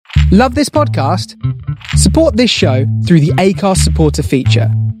Love this podcast? Support this show through the Acast supporter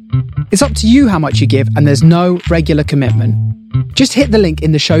feature. It's up to you how much you give, and there's no regular commitment. Just hit the link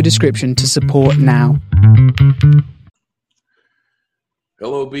in the show description to support now.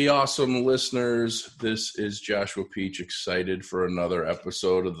 Hello, Be Awesome listeners. This is Joshua Peach, excited for another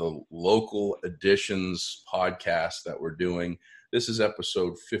episode of the Local Editions podcast that we're doing. This is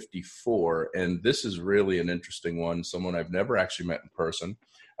episode 54, and this is really an interesting one. Someone I've never actually met in person,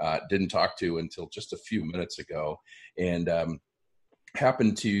 didn't talk to until just a few minutes ago, and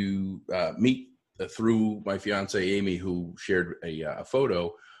happened to meet through my fiance, Amy, who shared a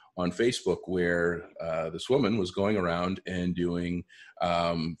photo on Facebook where this woman was going around and doing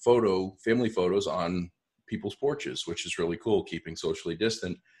family photos on people's porches, which is really cool, keeping socially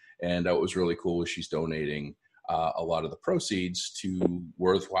distant. And what was really cool is she's donating a lot of the proceeds to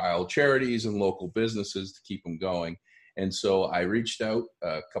worthwhile charities and local businesses to keep them going. And so I reached out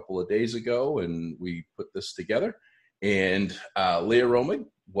a couple of days ago and we put this together. And Leah Romig,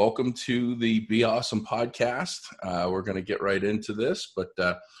 welcome to the Be Awesome podcast. We're going to get right into this. But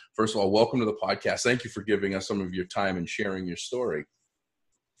first of all, welcome to the podcast. Thank you for giving us some of your time and sharing your story.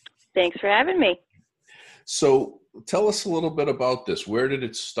 Thanks for having me. So tell us a little bit about this. Where did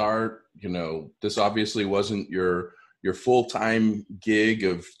it start? You know, this obviously wasn't your full-time gig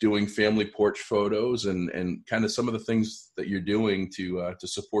of doing family porch photos and kind of some of the things that you're doing to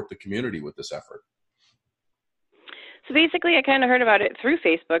support the community with this effort. So basically, I kind of heard about it through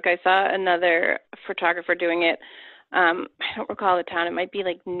Facebook. I saw another photographer doing it. I don't recall the town. It might be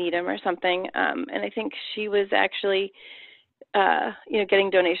like Needham or something. And I think she was actually, getting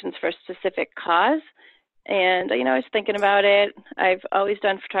donations for a specific cause. And, I was thinking about it. I've always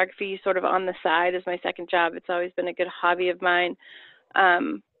done photography sort of on the side as my second job. It's always been a good hobby of mine.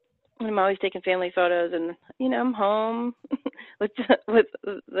 I'm always taking family photos and, I'm home with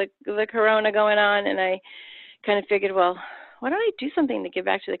the corona going on. And I kind of figured, well, why don't I do something to give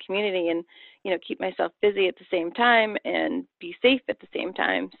back to the community and, keep myself busy at the same time and be safe at the same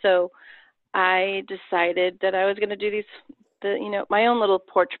time. So I decided that I was going to do my own little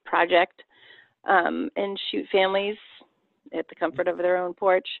porch project. And shoot families at the comfort of their own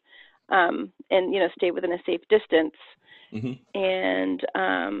porch, and, stay within a safe distance. Mm-hmm. And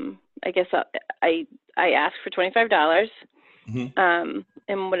I guess I asked for $25, mm-hmm.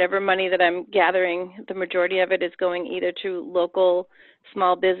 And whatever money that I'm gathering, the majority of it is going either to local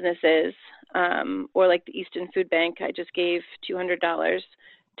small businesses or like the Easton Food Bank. I just gave $200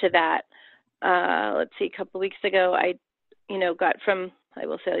 to that. A couple weeks ago, I got from, I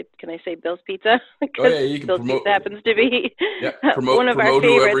will say, can I say Bill's Pizza? Oh yeah, you can Bill's promote. Pizza happens to be one of our favorites.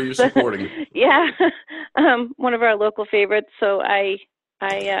 Whoever you're supporting. Yeah, one of our local favorites. So I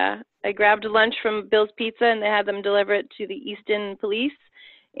grabbed lunch from Bill's Pizza and they had them deliver it to the Easton Police,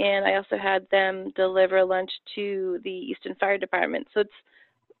 and I also had them deliver lunch to the Easton Fire Department. So it's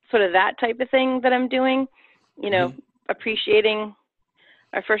sort of that type of thing that I'm doing. Mm-hmm. Appreciating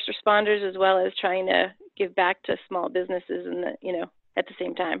our first responders as well as trying to give back to small businesses and at the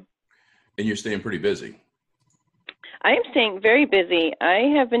same time. And you're staying pretty busy. I am staying very busy.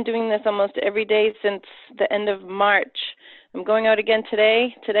 I have been doing this almost every day since the end of March. I'm going out again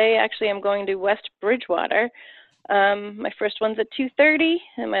today. Today, actually, I'm going to West Bridgewater. My first one's at 2:30,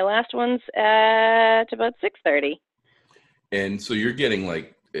 and my last one's at about 6:30. And so you're getting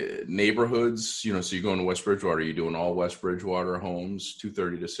like neighborhoods, so you're going to West Bridgewater. Are you doing all West Bridgewater homes,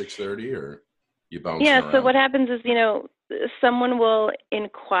 2:30 to 6:30, or you bouncing around? So what happens is, someone will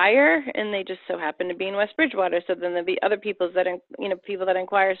inquire and they just so happen to be in West Bridgewater. So then there'll be other people that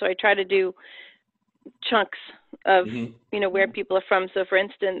inquire. So I try to do chunks of, mm-hmm. Where people are from. So for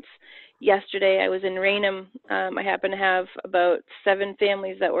instance, yesterday I was in Raynham. I happen to have about 7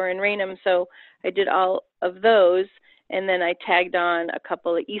 families that were in Raynham. So I did all of those. And then I tagged on a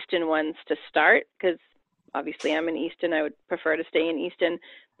couple of Easton ones to start because obviously I'm in Easton. I would prefer to stay in Easton.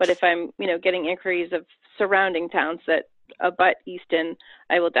 But if I'm, getting inquiries of surrounding towns that abut Easton,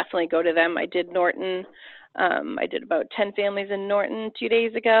 I will definitely go to them. I did Norton. I did about 10 families in Norton 2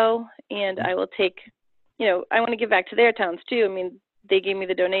 days ago. And I will take, I want to give back to their towns too. I mean, they gave me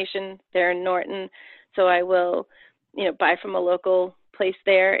the donation. They're in Norton. So I will, buy from a local place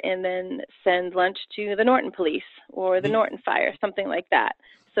there and then send lunch to the Norton Police or the Norton Fire, something like that.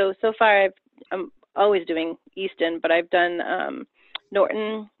 So far I'm always doing Easton, but I've done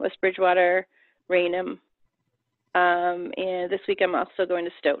Norton, West Bridgewater, Raynham, and this week I'm also going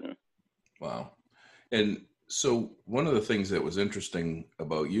to Stoughton. Wow. And so one of the things that was interesting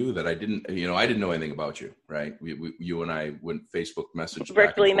about you that I didn't know anything about you, right? You and I went Facebook message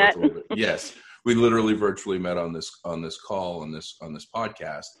virtually met. Yes, we literally virtually met on this call on this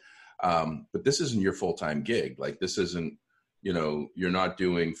podcast. But this isn't your full-time gig. Like this isn't, you're not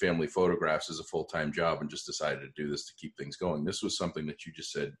doing family photographs as a full-time job and just decided to do this to keep things going. This was something that you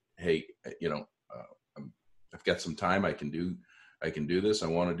just said, hey, I've got some time. I can do this. I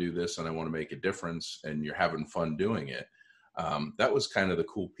want to do this and I want to make a difference. And you're having fun doing it. That was kind of the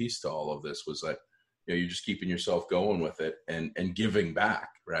cool piece to all of this, was that, you're just keeping yourself going with it and giving back,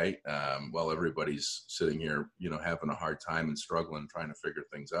 right? While everybody's sitting here, having a hard time and struggling, trying to figure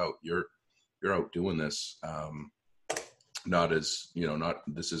things out. You're out doing this.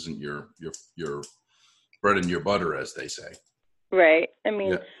 This isn't your bread and your butter, as they say. Right. I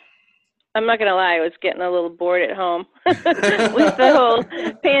mean, yeah. I'm not going to lie, I was getting a little bored at home with the whole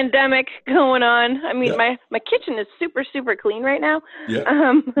pandemic going on. I mean, yeah. my kitchen is super, super clean right now. Yeah.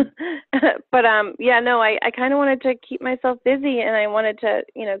 I kind of wanted to keep myself busy, and I wanted to,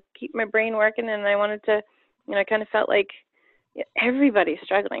 keep my brain working, and I wanted to, I kind of felt like everybody's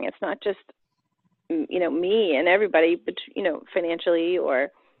struggling. It's not just, me and everybody, but, financially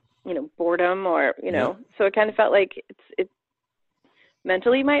or, boredom or, so it kind of felt like it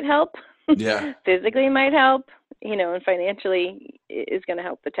mentally might help. Yeah. Physically might help, and financially is going to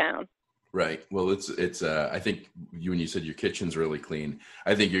help the town. Right. Well, it's I think when you said your kitchen's really clean,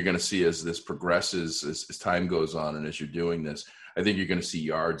 I think you're going to see as this progresses, as time goes on, and as you're doing this, I think you're going to see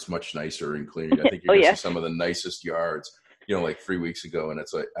yards much nicer and cleaner. I think you're going to see some of the nicest yards, like 3 weeks ago. And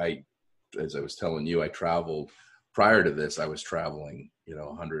it's like, as I was telling you, I traveled prior to this, I was traveling,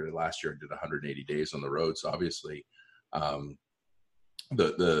 last year I did 180 days on the road. So obviously,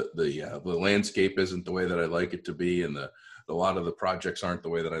 the landscape isn't the way that I like it to be, and a lot of the projects aren't the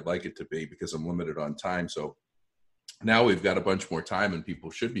way that I'd like it to be because I'm limited on time. So now we've got a bunch more time, and people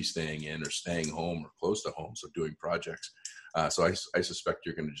should be staying in or staying home or close to home, so doing projects. So I suspect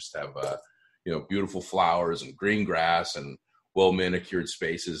you're going to just have beautiful flowers and green grass and well manicured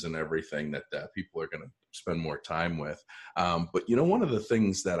spaces and everything that people are going to spend more time with. But one of the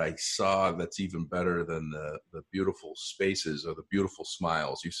things that I saw that's even better than the beautiful spaces or the beautiful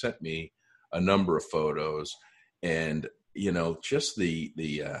smiles, you sent me a number of photos, and just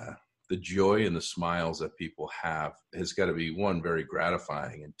the joy and the smiles that people have has got to be, one, very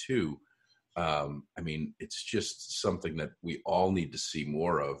gratifying, and two, it's just something that we all need to see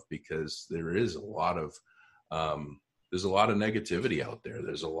more of, because there is a lot of negativity out there.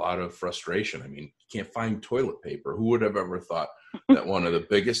 There's a lot of frustration. I mean, you can't find toilet paper. Who would have ever thought that one of the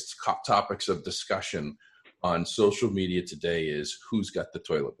biggest topics of discussion on social media today is who's got the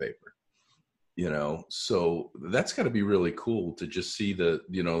toilet paper? So that's got to be really cool to just see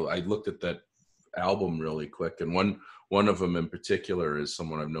I looked at that album really quick, and one of them in particular is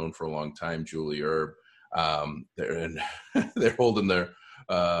someone I've known for a long time, Julie Erb. They're holding their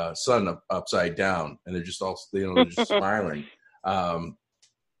son upside down, and they're just all they're just smiling,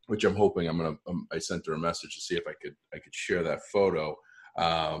 which I'm hoping I sent her a message to see if I could share that photo,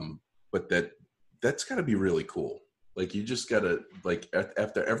 but that's got to be really cool. Like, you just gotta, like,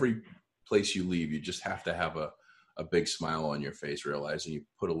 after every place you leave, you just have to have a big smile on your face, realizing you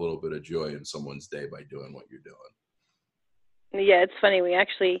put a little bit of joy in someone's day by doing what you're doing. Yeah, it's funny, we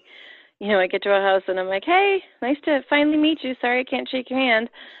actually, I get to a house and I'm like, hey, nice to finally meet you. Sorry I can't shake your hand,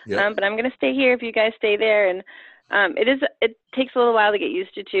 but I'm going to stay here if you guys stay there. And it takes a little while to get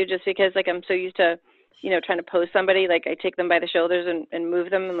used to, too, just because, like, I'm so used to, trying to pose somebody. Like, I take them by the shoulders and move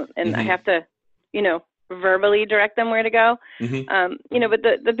them, and I have to, verbally direct them where to go. But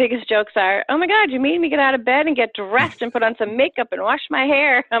the biggest jokes are, oh, my God, you made me get out of bed and get dressed and put on some makeup and wash my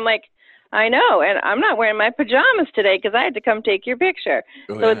hair. I'm like, I know, and I'm not wearing my pajamas today because I had to come take your picture.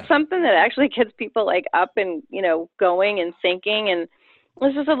 It's something that actually gets people, like, up and, going and thinking, and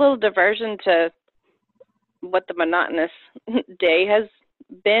this is a little diversion to what the monotonous day has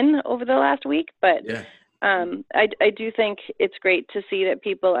been over the last week. But I do think it's great to see that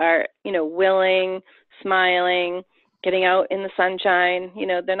people are, willing, smiling, getting out in the sunshine.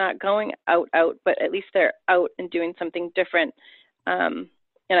 They're not going out, but at least they're out and doing something different.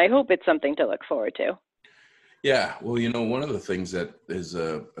 And I hope it's something to look forward to. Yeah. Well, one of the things that is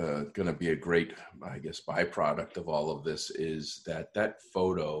going to be a great, I guess, byproduct of all of this is that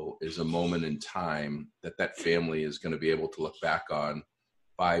photo is a moment in time that family is going to be able to look back on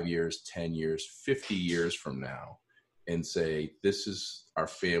 5 years, 10 years, 50 years from now and say, this is our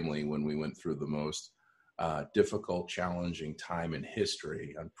family when we went through the most difficult, challenging time in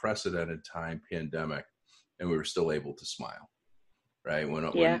history, unprecedented time, pandemic, and we were still able to smile. Right.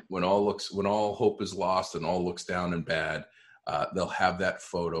 When all hope is lost and all looks down and bad, they'll have that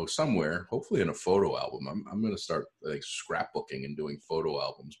photo somewhere, hopefully in a photo album. I'm going to start, like, scrapbooking and doing photo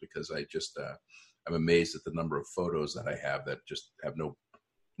albums, because I just, I'm amazed at the number of photos that I have that just have no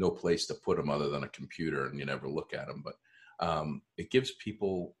no place to put them other than a computer, and you never look at them. But it gives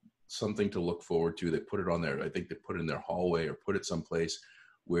people something to look forward to. They put it on there. I think they put it in their hallway or put it someplace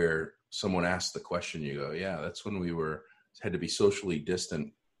where someone asks the question. You go, yeah, that's when we had to be socially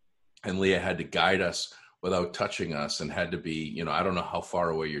distant, and Leah had to guide us without touching us, and had to be, I don't know how far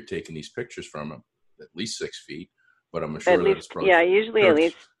away you're taking these pictures from, at least 6 feet, but I'm sure that it's probably, usually at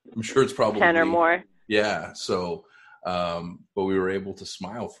least I'm sure it's probably 10 or more. Yeah. So, but we were able to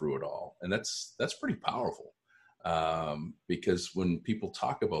smile through it all. And that's pretty powerful. Because when people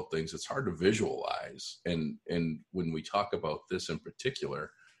talk about things, it's hard to visualize. And when we talk about this in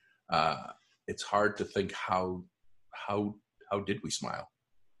particular, it's hard to think how did we smile?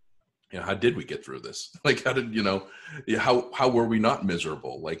 How did we get through this? Like, how did, how were we not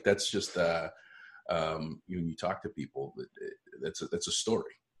miserable? Like, that's just, you talk to people, that's a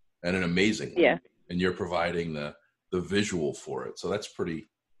story, and an amazing one. Yeah. And you're providing the visual for it. So that's pretty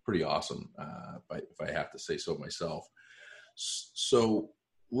awesome. If I have to say so myself. So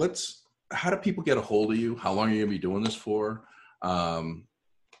how do people get a hold of you? How long are you going to be doing this for? I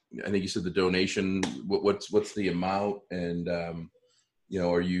think you said the donation, what's the amount? And,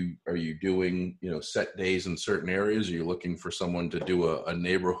 are you doing, set days in certain areas? Are you looking for someone to do a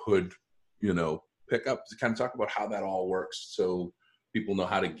neighborhood, pickup? To kind of talk about how that all works, so people know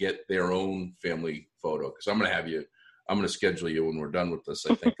how to get their own family photo. Because I'm going to schedule you when we're done with this,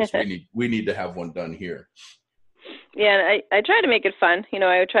 I think, because we need to have one done here. Yeah, and I try to make it fun.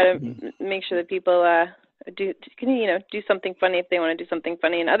 I try to make sure that people do something funny if they want to do something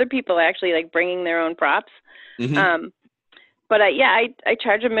funny, and other people actually like bringing their own props. Mm-hmm. But I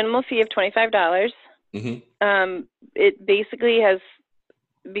charge a minimal fee of $25. Mm-hmm. It basically has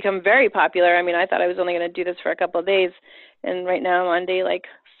become very popular. I mean, I thought I was only going to do this for a couple of days, and right now I'm on day like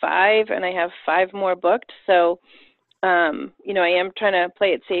 5, and I have 5 more booked. So, I am trying to play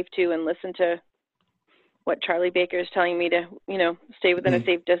it safe too, and listen to what Charlie Baker is telling me to, stay within a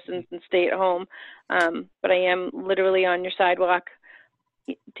safe distance and stay at home. But I am literally on your sidewalk,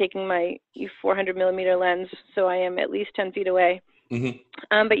 taking my 400 millimeter lens, so I am at least 10 feet away.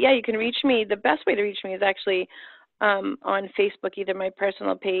 Mm-hmm. But yeah, you can reach me. The best way to reach me is actually on Facebook, either my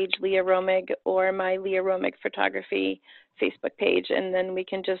personal page, Leah Romig, or my Leah Romig Photography Facebook page, and then we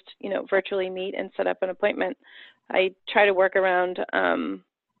can just, virtually meet and set up an appointment. I try to work around,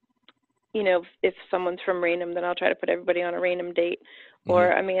 if someone's from Raynham, then I'll try to put everybody on a Raynham date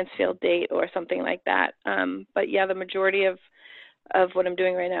or a Mansfield date or something like that. But yeah, the majority of what I'm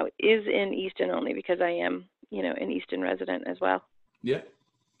doing right now is in Easton only, because I am, an Easton resident as well. Yeah.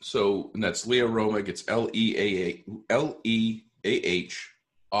 So, and that's Leah Romig. It's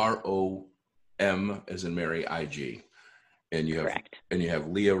LEAHROM as in Mary, IG. And you have, correct. And you have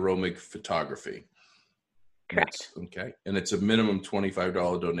Leah Romig Photography. Correct. Okay. And it's a minimum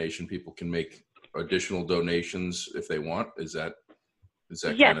 $25 donation. People can make additional donations if they want. Is that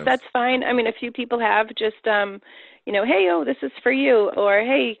yes, that's fine. I mean, a few people have just, hey, this is for you, or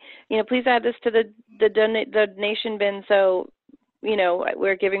hey, please add this to the donation bin. So,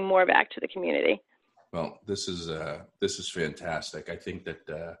 we're giving more back to the community. Well, this is fantastic. I think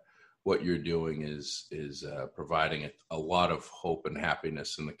that what you're doing is providing a lot of hope and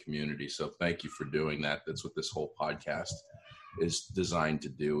happiness in the community. So thank you for doing that. That's what this whole podcast is designed to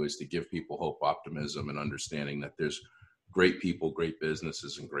do, is to give people hope, optimism, and understanding that there's great people, great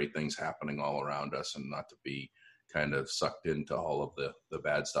businesses, and great things happening all around us, and not to be kind of sucked into all of the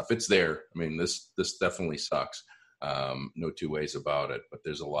bad stuff. It's there. I mean, this definitely sucks. No two ways about it, but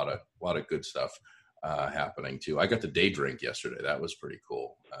there's a lot of good stuff happening too. I got the day drink yesterday. That was pretty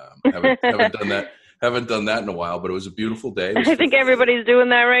cool. Haven't done that in a while, but it was a beautiful day. I think everybody's doing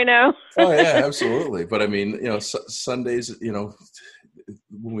that right now. Oh yeah, absolutely. But I mean, Sundays,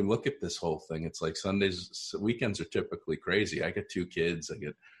 when we look at this whole thing, it's like weekends are typically crazy. I got 2 kids. I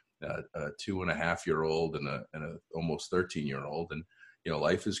get a 2.5-year-old and a almost 13-year-old, and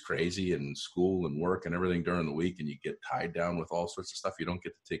life is crazy, and school and work and everything during the week, and you get tied down with all sorts of stuff. You don't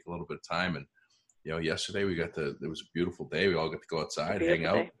get to take a little bit of time. And yesterday it was a beautiful day. We all got to go outside, hang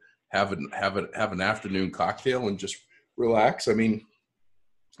out, have an afternoon cocktail, and just relax. I mean,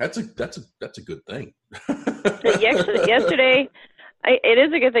 that's a good thing. Yesterday, it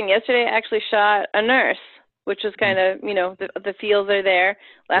is a good thing. Yesterday, I actually shot a nurse, which is kind of, the feels are there.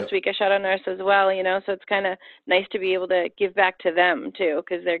 Last week I shot a nurse as well, so it's kind of nice to be able to give back to them too,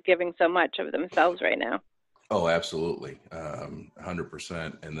 because they're giving so much of themselves right now. Oh, absolutely.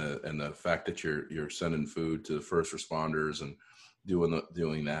 100%. And the fact that you're sending food to the first responders and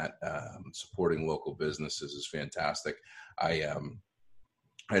doing that, supporting local businesses is fantastic. I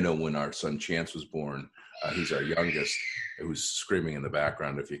know when our son Chance was born, he's our youngest, who's screaming in the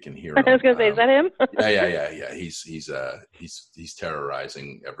background if you can hear him. I was going to say, is that him? Yeah. He's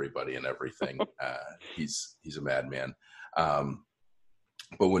terrorizing everybody and everything. He's a madman.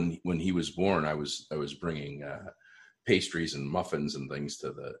 But when he was born, I was bringing pastries and muffins and things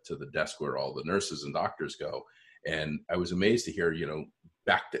to the desk where all the nurses and doctors go, and I was amazed to hear,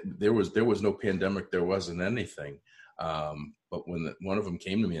 there was no pandemic, there wasn't anything. But when one of them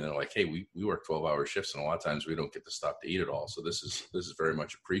came to me and they're like, hey, we work 12-hour shifts and a lot of times we don't get to stop to eat at all. So this is very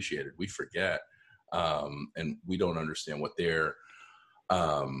much appreciated. We forget, and we don't understand what their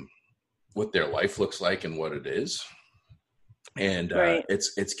life looks like and what it is. And right.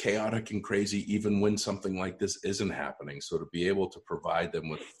 It's chaotic and crazy even when something like this isn't happening. So to be able to provide them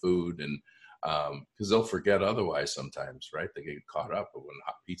with food and because they'll forget otherwise sometimes, right? They get caught up. But when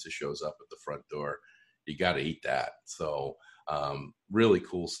hot pizza shows up at the front door, you got to eat that. So really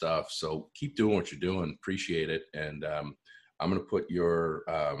cool stuff. So keep doing what you're doing. Appreciate it. And I'm going to put your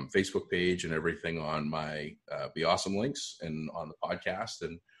Facebook page and everything on my Be Awesome links and on the podcast.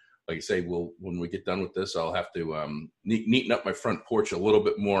 And like I say, when we get done with this, I'll have to neaten up my front porch a little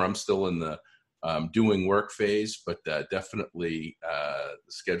bit more. I'm still in the doing work phase, but definitely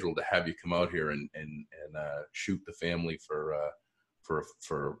scheduled to have you come out here and shoot the family for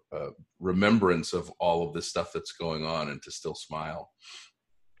remembrance of all of this stuff that's going on and to still smile.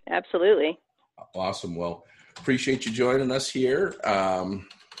 Absolutely. Awesome. Well, appreciate you joining us here.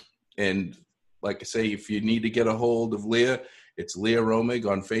 And like I say, if you need to get a hold of Leah, it's Leah Romig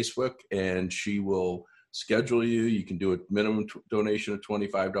on Facebook, and she will schedule you. You can do a minimum donation of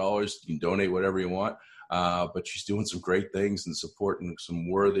 $25. You can donate whatever you want. But she's doing some great things and supporting some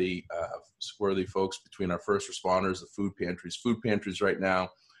worthy folks between our first responders, the food pantries right now,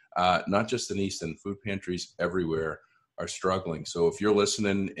 not just in Easton, food pantries everywhere are struggling. So if you're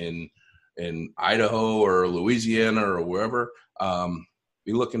listening in Idaho or Louisiana or wherever,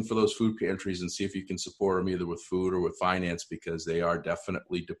 be looking for those food pantries and see if you can support them either with food or with finance, because they are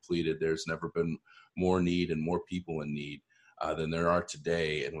definitely depleted. There's never been more need and more people in need than there are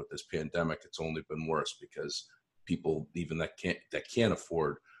today. And with this pandemic, it's only been worse because people even that can't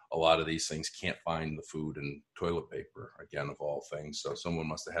afford a lot of these things can't find the food and toilet paper, again, of all things. So someone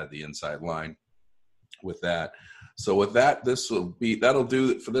must have had the inside line with that. So with that, that'll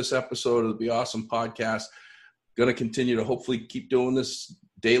do it for this episode of the Be Awesome podcast. Going to continue to hopefully keep doing this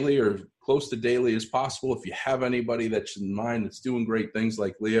daily or close to daily as possible. If you have anybody that's in mind that's doing great things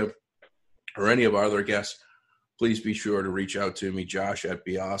like Leah or any of our other guests, please be sure to reach out to me, Josh at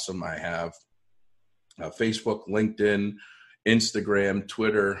Be Awesome. I have Facebook, LinkedIn, Instagram,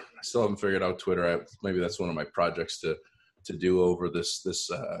 Twitter. I still haven't figured out Twitter. Maybe that's one of my projects to do over this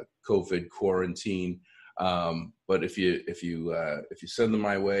COVID quarantine. But if you send them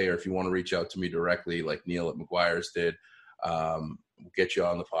my way, or if you want to reach out to me directly, like Neil at McGuire's did, we'll get you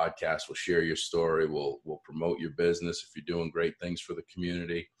on the podcast. We'll share your story. We'll promote your business. If you're doing great things for the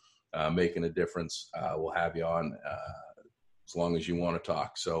community, making a difference, we'll have you on as long as you want to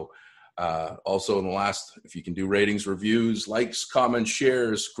talk. So also in the last, if you can do ratings, reviews, likes, comments,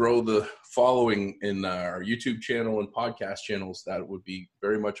 shares, grow the following in our YouTube channel and podcast channels, that would be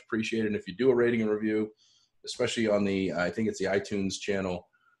very much appreciated. And if you do a rating and review, especially on I think it's the iTunes channel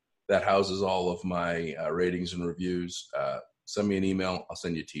that houses all of my ratings and reviews, send me an email. I'll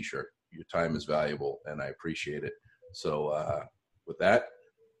send you a t-shirt. Your time is valuable and I appreciate it. So with that,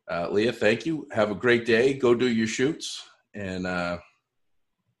 Leah, thank you. Have a great day. Go do your shoots. And I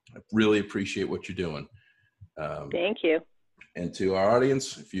really appreciate what you're doing. Thank you. And to our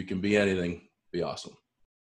audience, if you can be anything, be awesome.